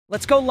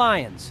Let's go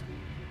Lions!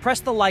 Press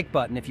the like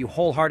button if you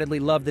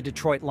wholeheartedly love the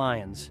Detroit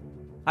Lions.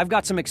 I've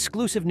got some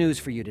exclusive news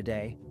for you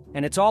today,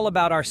 and it's all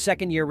about our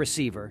second-year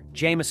receiver,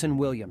 Jameson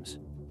Williams.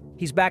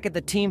 He's back at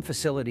the team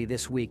facility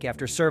this week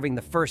after serving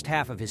the first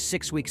half of his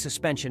 6-week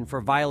suspension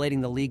for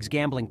violating the league's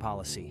gambling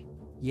policy.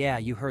 Yeah,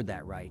 you heard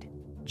that right.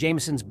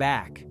 Jameson's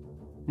back.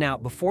 Now,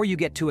 before you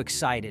get too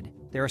excited,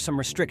 there are some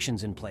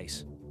restrictions in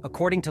place.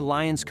 According to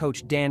Lions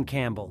coach Dan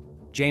Campbell,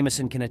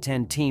 Jameson can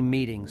attend team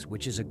meetings,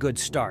 which is a good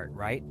start,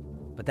 right?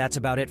 But that's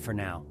about it for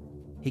now.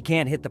 He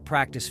can't hit the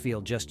practice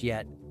field just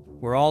yet.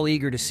 We're all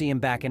eager to see him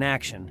back in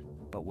action,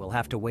 but we'll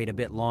have to wait a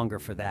bit longer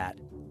for that.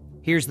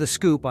 Here's the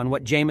scoop on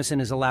what Jameson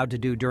is allowed to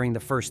do during the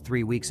first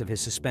 3 weeks of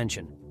his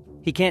suspension.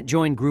 He can't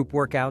join group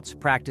workouts,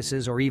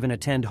 practices, or even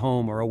attend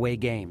home or away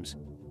games.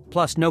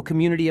 Plus, no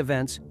community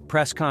events,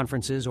 press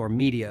conferences, or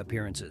media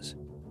appearances.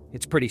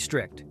 It's pretty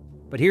strict.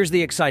 But here's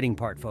the exciting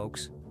part,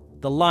 folks.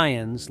 The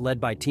Lions, led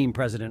by team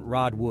president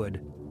Rod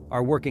Wood,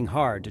 are working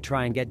hard to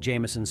try and get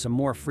Jameson some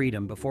more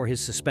freedom before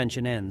his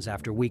suspension ends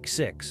after Week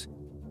 6.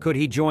 Could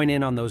he join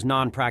in on those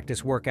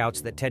non-practice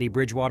workouts that Teddy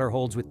Bridgewater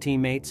holds with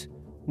teammates?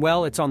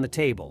 Well, it's on the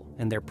table,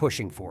 and they're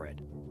pushing for it.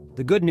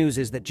 The good news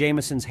is that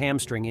Jameson's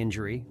hamstring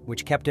injury,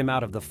 which kept him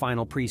out of the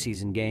final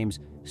preseason games,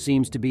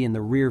 seems to be in the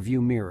rearview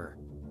mirror.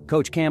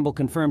 Coach Campbell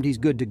confirmed he's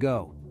good to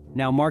go.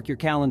 Now mark your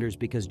calendars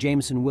because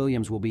Jameson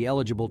Williams will be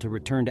eligible to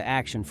return to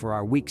action for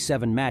our Week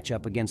 7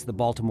 matchup against the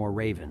Baltimore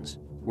Ravens.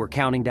 We're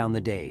counting down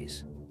the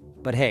days.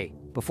 But hey,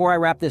 before I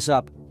wrap this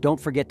up, don't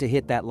forget to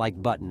hit that like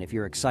button if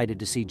you're excited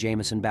to see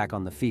Jameson back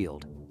on the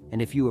field,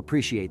 and if you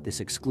appreciate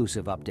this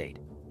exclusive update.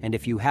 And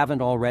if you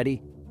haven't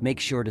already, make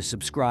sure to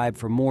subscribe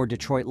for more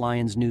Detroit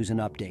Lions news and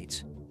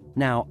updates.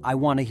 Now, I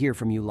want to hear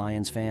from you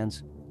Lions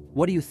fans.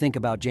 What do you think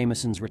about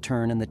Jameson's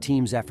return and the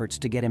team's efforts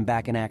to get him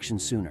back in action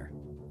sooner?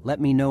 Let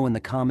me know in the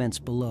comments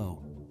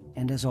below.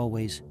 And as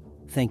always,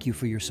 thank you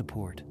for your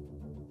support.